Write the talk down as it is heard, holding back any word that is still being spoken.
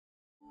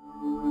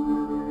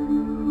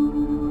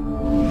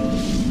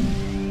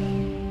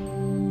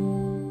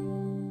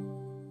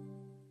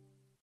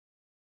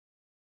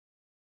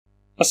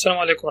السلام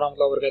عليكم ورحمة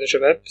الله وبركاته يا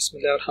شباب. بسم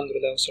الله والحمد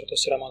لله والصلاة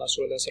والسلام على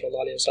رسول الله صلى الله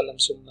عليه وسلم،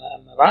 ثم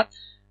أما بعد.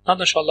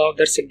 النهارده إن شاء الله في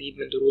درس جديد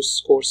من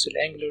دروس كورس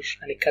الانجلر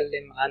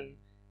هنتكلم عن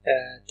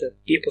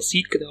تطبيق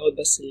بسيط كده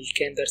بس اللي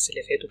كان درس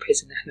اللي فاتوا،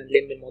 بحيث إن احنا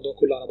نلم الموضوع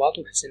كله على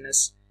بعضه، بحيث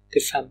الناس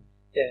تفهم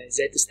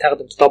ازاي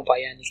تستخدم تطبق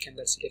يعني الكام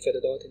درس اللي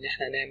فاتوا إن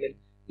احنا نعمل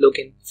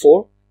لوجن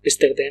فور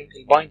باستخدام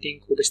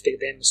البايندينج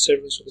وباستخدام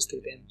السيرفيس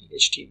وباستخدام ال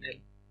HTML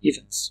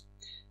events.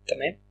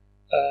 تمام.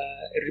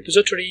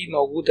 الريبوزيتوري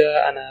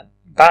موجودة. أنا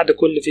بعد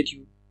كل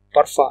فيديو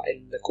برفع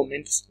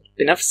الكومنتس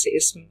بنفس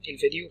اسم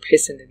الفيديو،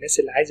 بحيث ان الناس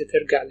اللي عايزة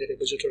ترجع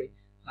للريبوزيتوري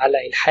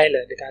على الحالة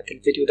بتاعة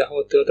الفيديو ده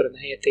هو تقدر ان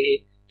هي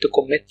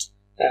تكومنت،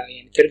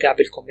 يعني ترجع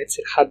بالكومنتس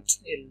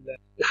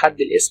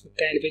لحد الاسم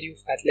بتاع الفيديو،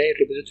 فهتلاقي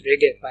الريبوزيتوري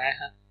رجعت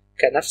معاها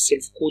كنفس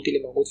الكود اللي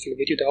موجود في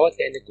الفيديو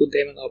لان الكود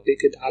دايما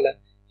ابديتد على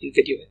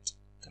الفيديوهات.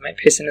 تمام،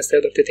 بحيث الناس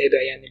تقدر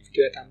تتابع يعني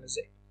الفيديوهات عاملة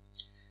ازاي.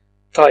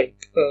 طيب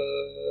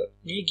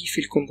نيجي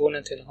في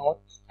الكومبوننت هنا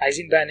اهوت.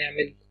 عايزين بقى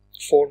نعمل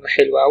فورم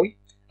حلو قوي.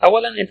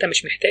 اولا انت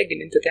مش محتاج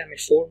ان انت تعمل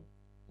فورم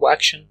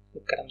واكشن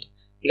والكلام ده،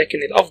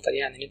 لكن الافضل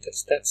يعني ان انت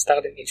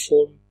تستخدم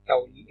الفورم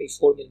او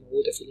الفورم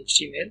الموجوده في ال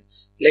HTML،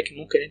 لكن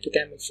ممكن انت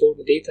تعمل فورم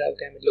داتا او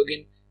تعمل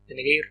لوجن من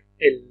غير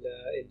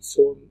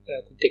الفورم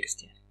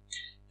كونتكست يعني.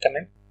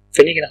 تمام.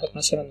 فنيجي ناخد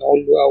مثلا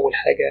نقول له اول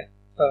حاجه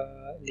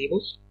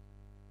ليبل.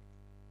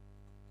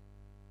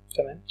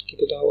 تمام،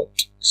 ليبل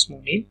دوت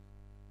اسمه نيم.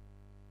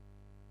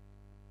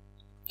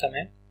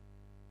 تمام،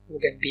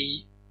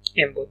 وجنبيه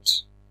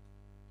input.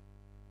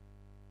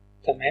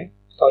 تمام،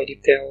 الاي دي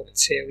بتاعه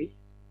بتساوي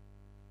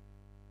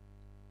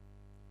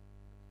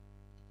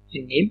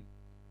النيم.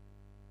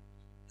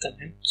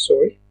 تمام،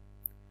 سوري.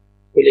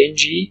 والان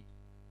جي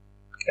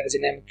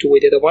عايزين نعمل تو واي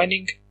داتا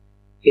بايندينج.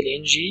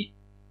 الان جي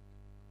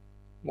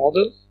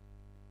موديل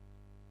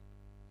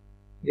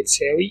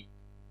بتساوي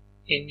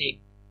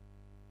النيم.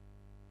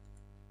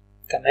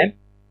 تمام،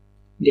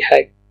 دي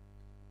حاجة.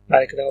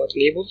 بعد كده هو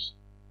ليبل.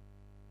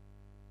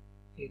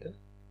 ايه ده؟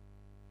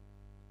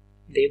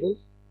 ليبل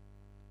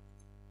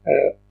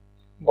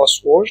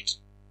باسورد.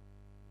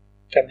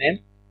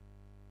 تمام،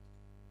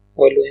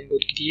 واقول له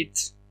انبوت جديد.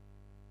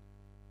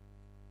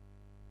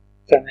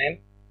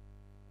 تمام،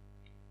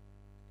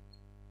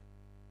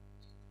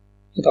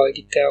 الاي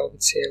دي بتاعه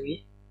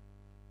بتساوي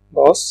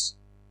باص.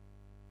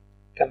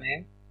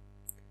 تمام،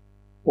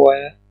 و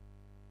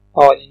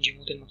الانجي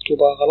موديل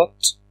مكتوبة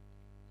غلط،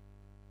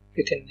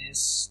 بيت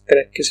الناس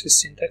تركز في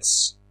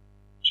السينتاكس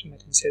عشان ما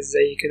تنساش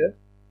زي كده.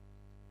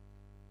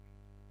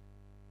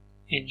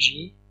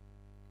 ng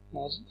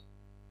موديل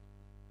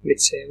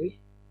بتساوي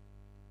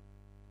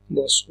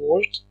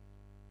باسورد.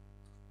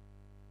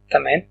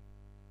 تمام،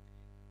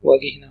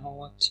 واجي هنا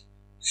اهوت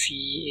في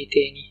ايه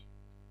تاني؟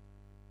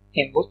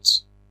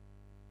 input.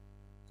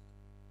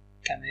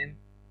 تمام،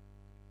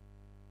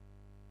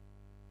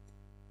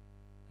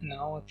 هنا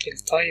اهوت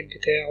التايب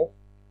بتاعه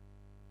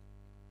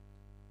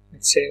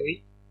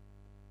بتساوي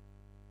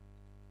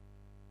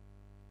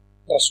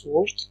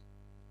باسورد،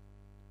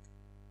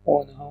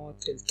 وهنا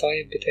اهوت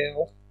التايب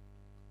بتاعه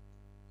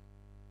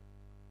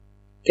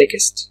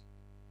تكست،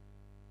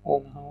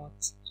 وهنا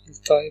اهوت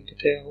التايب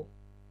بتاعه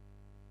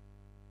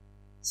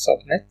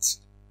submit،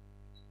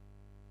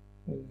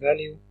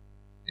 والفاليو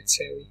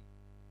بتساوي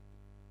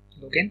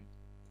لوجن.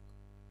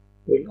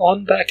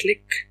 والon بقى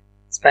كليك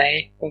اسمها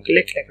ايه؟ on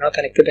كليك،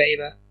 لكن هنكتبها ايه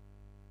بقى؟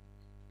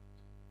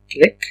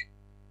 كليك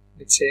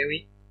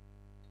بتساوي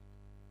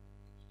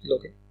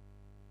لوجن.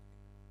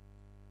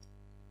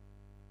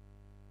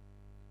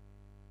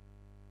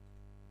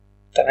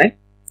 تمام،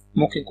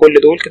 ممكن كل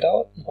دول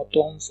كده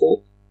نحطهم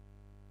فوق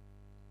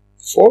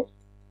فوق.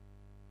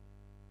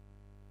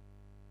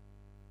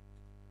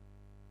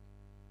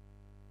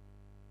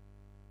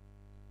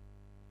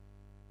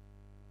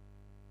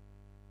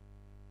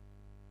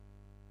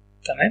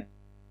 تمام،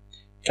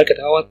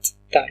 فكده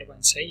تعالوا بقى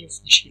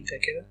نسيف، نشيل ده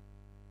كده.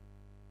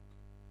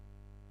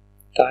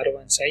 تعالوا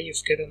بقى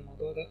نسيف كده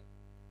الموضوع ده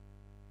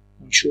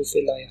ونشوف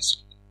ايه اللي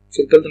هيحصل.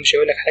 في البيلد مش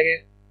هيقولك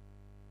حاجة،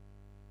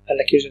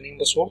 قالك يوزر نيم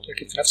باسورد،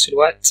 لكن في نفس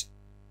الوقت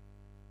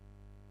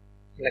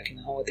لكن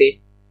ايه؟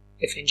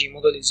 if ng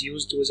model is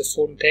used with a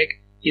form tag,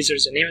 either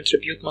the name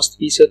attribute must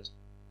be set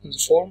on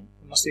the form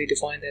or must be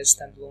defined as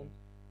standalone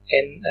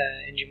in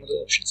ng model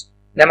options.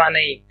 ده معناه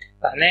ايه؟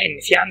 معناه ان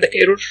في عندك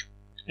ايرور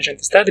عشان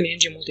تستخدم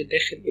ng model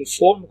داخل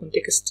الفورم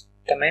كونتكست.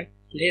 تمام،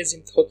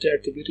 لازم تحط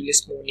الاتريبيوت اللي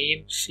اسمه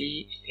name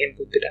في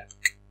الانبوت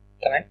بتاعتك.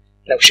 تمام،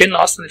 لو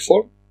شلنا اصلا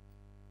الفورم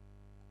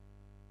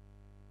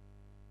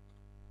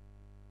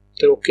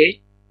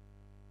اوكي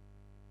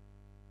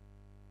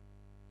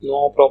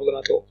no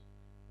problem at all،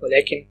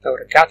 ولكن لو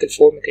رجعت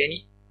الفورم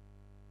تاني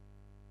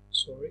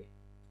سوري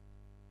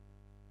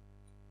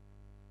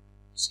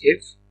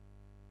سيف،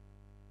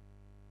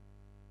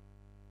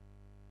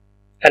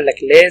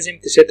 قالك لازم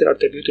تسيت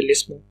الاتريبيوت اللي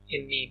اسمه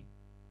النيم.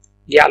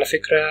 دي على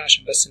فكرة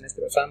عشان بس الناس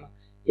تبقى فاهمة،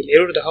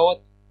 الايرور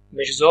ده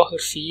مش ظاهر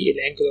في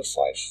الانجلر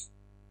 5،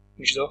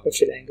 مش ظاهر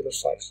في الانجلر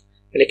 5،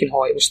 ولكن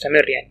هو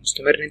مستمر، يعني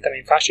مستمر ان انت ما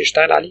ينفعش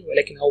تشتغل عليه،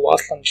 ولكن هو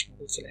اصلا مش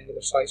موجود في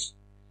الانجلر 5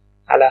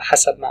 على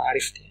حسب ما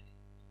عرفت يعني.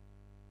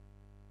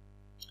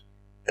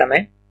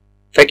 تمام.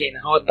 فاجي هنا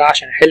اهوت بقى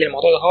عشان احل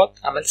الموضوع ده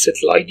عملت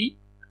سيت للاي دي،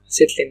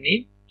 سيت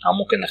للنيم، او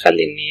ممكن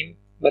نخلي النيم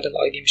بدل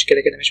الاي دي، مش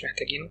كده مش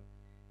محتاجينه،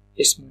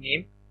 اسمه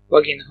نيم.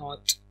 واجي هنا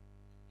اهوت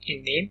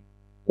النيم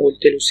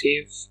وقلت له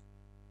سيف،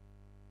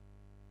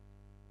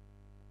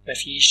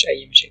 مفيش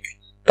اي مشاكل.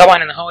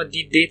 طبعا انا اهوت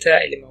دي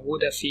الداتا اللي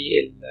موجوده في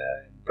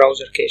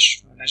البراوزر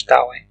كاش، ملناش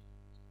دعوه يعني.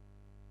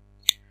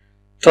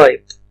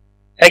 طيب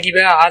اجي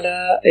بقى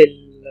على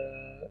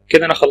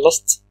كده انا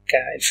خلصت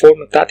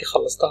الفورم بتاعتي،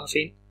 خلصتها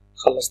فين؟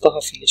 خلصتها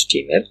في ال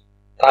HTML.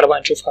 تعالوا بقى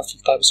نشوفها في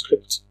التايب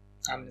سكريبت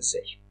عامل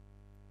ازاي.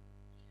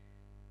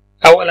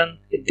 اولا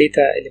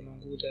الداتا اللي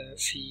موجوده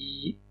في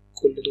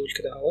كل دول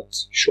كده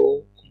اهوت،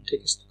 شو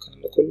كونتكست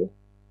والكلام ده كله،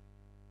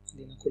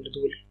 خلينا كل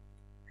دول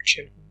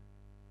نشيلهم.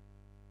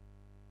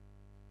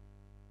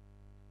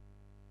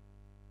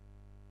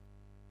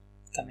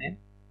 تمام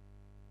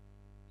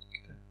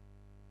كده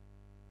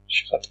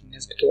عشان خاطر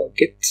الناس بتوع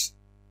الجيت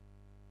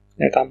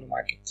يتعاملوا مع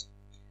الجيت.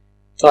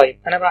 طيب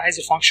انا بقى عايز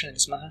الفانكشن اللي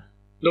اسمها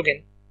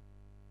لوجن.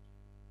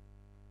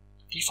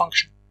 دي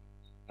فانكشن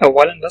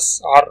اولا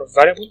بس اعرف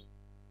variables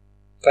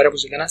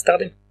اللي انا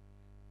هستخدمها.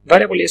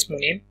 variable اسمه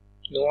name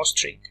نوع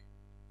string،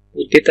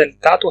 والداتا اللي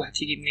بتاعته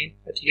هتيجي منين؟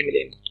 هتيجي من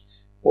الانبوت.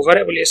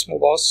 وvariable اسمه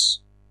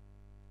باس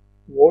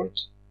word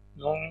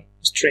نوع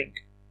string،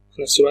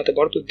 في نفس الوقت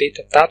برضو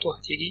الداتا بتاعته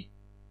هتيجي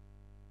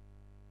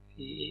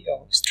في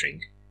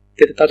string،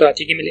 الداتا بتاعته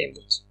هتيجي من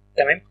الانبوت.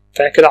 تمام.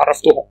 فانا كده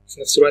عرفتهم،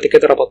 في نفس الوقت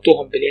كده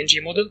ربطتهم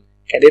بالNG موديل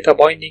كداتا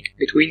بايندينج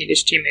بين ال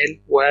HTML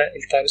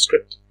والتايب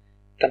سكريبت.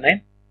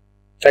 تمام.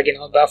 فاجي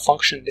نقعد بقى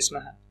فانكشن اللي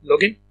اسمها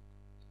login،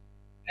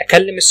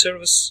 اكلم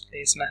السيرفيس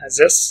اللي اسمها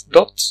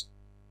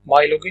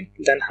this.mylogin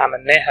اللي احنا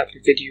عملناها في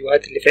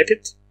الفيديوهات اللي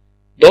فاتت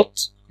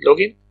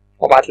 .login،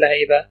 وابعت لها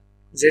ايه بقى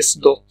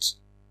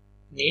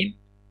this.name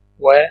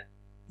و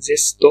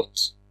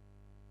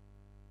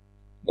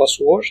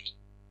this.password.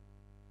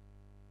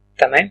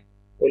 تمام.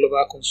 اقول له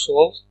بقى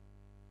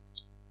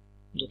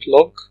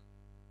console.log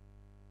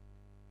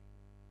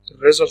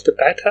الريزلت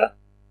بتاعتها،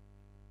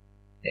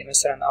 يعني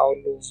مثلا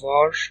اقول له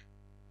var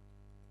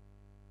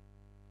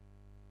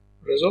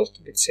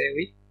result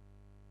بتساوي،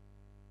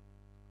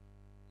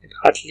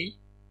 ابعت لي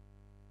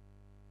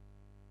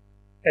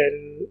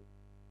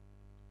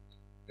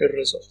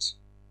الريزلت.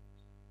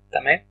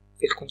 تمام.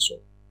 في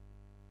الكونسول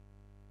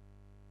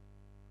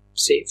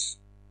سيف.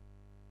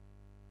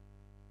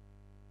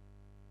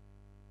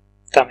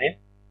 تمام.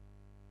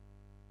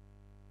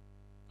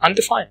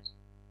 undefined.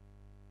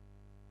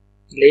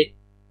 ليه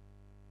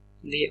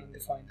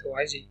undefined؟ هو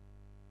عايز ايه؟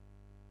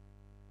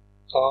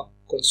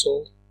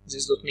 console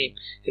this.name.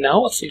 هنا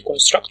هو في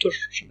الكونستراكتور،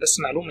 عشان بس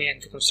معلومه يعني،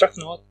 في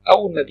الكونستراكتور هو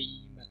اول ما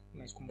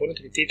ما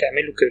الكومبوننت بتبتدي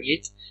تعمل له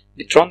كرييت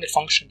بترن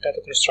الفانكشن بتاعت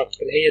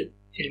الكونستراكتور اللي هي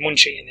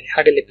المنشئ، يعني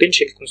الحاجه اللي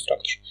بتنشئ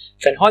الكونستراكتور.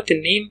 فان هو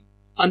النيم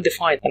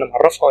undefined انا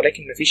معرفها،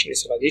 ولكن مفيش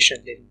initialization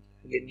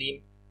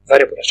للنيم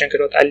variable، عشان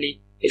كده قال لي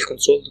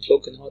الكونسول دوت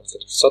لوج ان هو في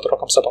السطر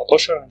رقم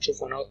 17.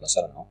 هنشوفه هنا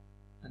مثلا اهو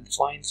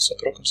undefined في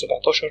السطر رقم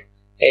 17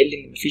 قايل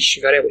لي ان مفيش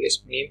variable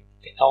اسمه نيم،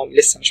 لان هو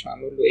لسه مش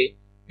معمول له ايه،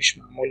 مش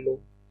معمول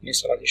له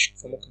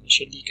initialization. فممكن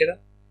نشيل دي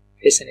كده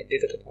بحيث ان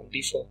الداتا تبقى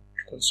نضيفه،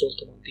 الكونسول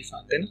تبقى نضيفه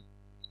عندنا.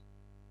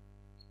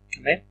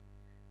 تمام.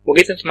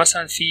 وجيت انت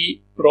مثلا في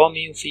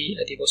رامي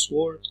وفي ادي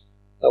باسورد،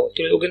 لو قلت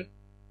له لوجن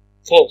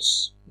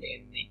فولس،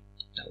 لان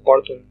لو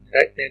برضه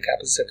نرجع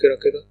بالذاكره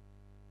كده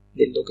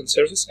لللوجن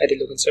سيرفيس، ادي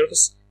اللوجن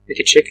سيرفيس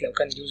بتتشيك لو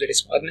كان اليوزر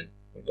اسمه ادمن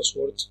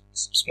والباسورد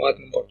اسمه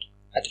ادمن برضه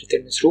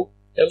هتريتيرن ترو،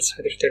 ايلس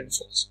هتريتيرن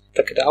فولس.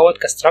 فكده اهوت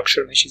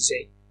كستراكشر ماشي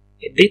ازاي؟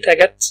 الداتا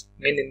جت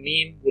من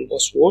النيم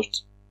والباسورد.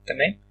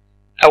 تمام.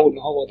 اول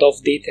ما هو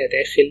ضاف داتا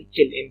داخل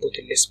الانبوت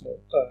اللي اسمه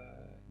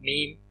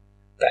نيم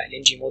بقى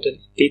الNG موديل،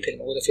 الداتا اللي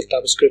موجوده في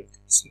التايب سكريبت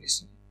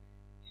اسم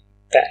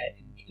بقى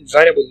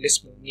الفاريبل اللي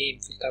اسمه نيم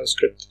في التايب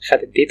سكريبت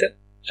خد الداتا،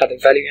 خد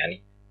الفاليو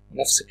يعني،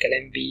 ونفس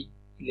الكلام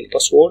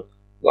للباسورد.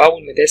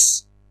 واول ما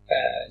داس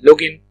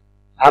لوجن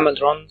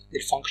عمل ران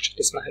للفانكشن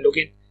اللي اسمها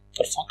لوجن،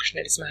 فالفانكشن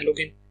اللي اسمها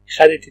لوجن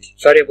خدت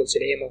الفاريبلز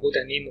اللي هي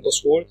موجوده نيم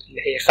وباسورد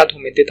اللي هي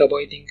خدهم الداتا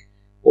بايندينج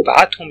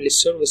وبعتهم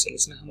للسيرفيس اللي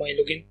اسمها ماي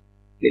لوجن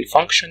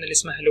للفانكشن اللي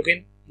اسمها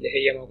لوجن اللي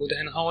هي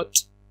موجوده هنا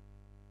اهوت.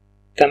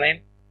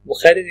 تمام.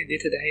 وخدت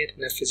الداتا دهيت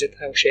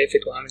ونفذتها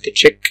وشافت وعملت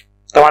تشيك.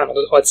 طبعا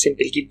الموضوع ده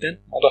سيمبل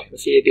جدا، الموضوع هيبقى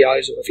فيه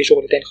APIs ويبقى فيه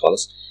شغل تاني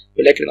خالص،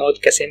 ولكن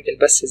كسيمبل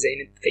بس زي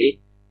ان انت ايه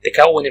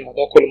تكون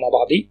الموضوع كله مع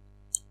بعضيه.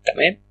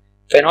 تمام.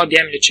 فان هو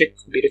بيعمل تشيك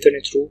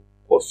وبيريتيرن ترو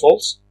اور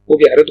فولس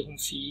وبيعرضهم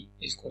في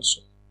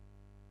الكونسول.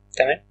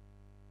 تمام.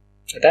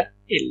 فده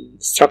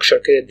الستراكشر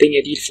كده،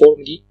 الدنيا دي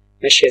الفورم دي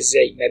ماشيه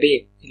ازاي ما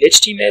بين ال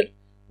HTML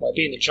وما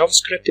بين الجافا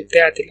سكريبت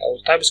بتاعت او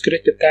التايب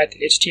سكريبت بتاعت ال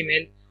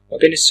HTML وما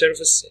بين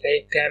السيرفيس اللي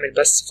هي بتعمل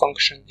بس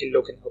فانكشن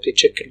اللوجن او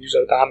بتتشيك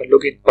اليوزر ده عمل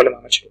لوجن ولا ما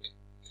عملش لوجن.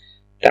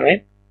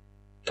 تمام.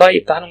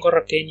 طيب تعالوا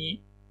نجرب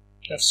تاني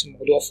نفس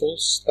الموضوع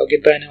فولس. لو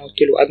جيت بقى هنا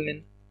قلت له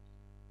ادمن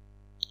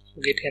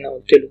وجيت هنا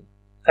قلت له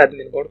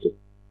ادمن برضو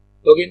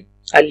لوجن،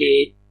 قال لي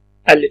ايه؟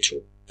 قال لي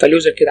ترو،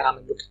 فاليوزر كده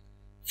عمل لوجن.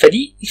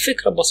 فدي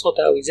الفكره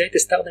ببساطه قوي ازاي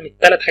تستخدم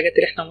الثلاث حاجات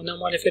اللي احنا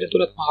قلناهم اللي فاتت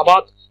دولت مع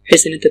بعض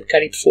بحيث ان انت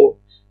تكريت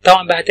فورم.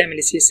 طبعا بقى هتعمل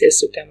السي اس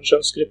اس وتعمل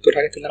جافا سكريبت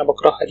والحاجات اللي انا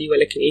بكرهها دي،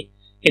 ولكن ايه،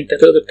 انت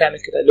تقدر تعمل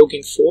كده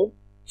لوجين فورم،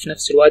 في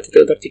نفس الوقت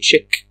تقدر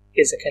تتشيك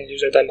اذا كان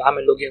اليوزر ده اللي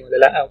عمل لوجين ولا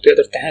لا،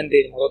 وتقدر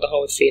تهندل الموضوع ده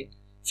هو فين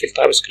في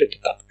التايب سكريبت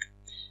بتاعتك.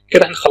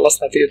 كده احنا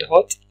خلصنا الفيديو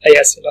ده.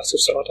 اي اسئله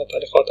استفسارات او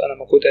تعليقات انا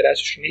موجود على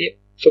السوشيال ميديا.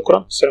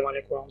 شكرا، السلام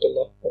عليكم ورحمه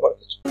الله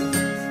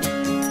وبركاته.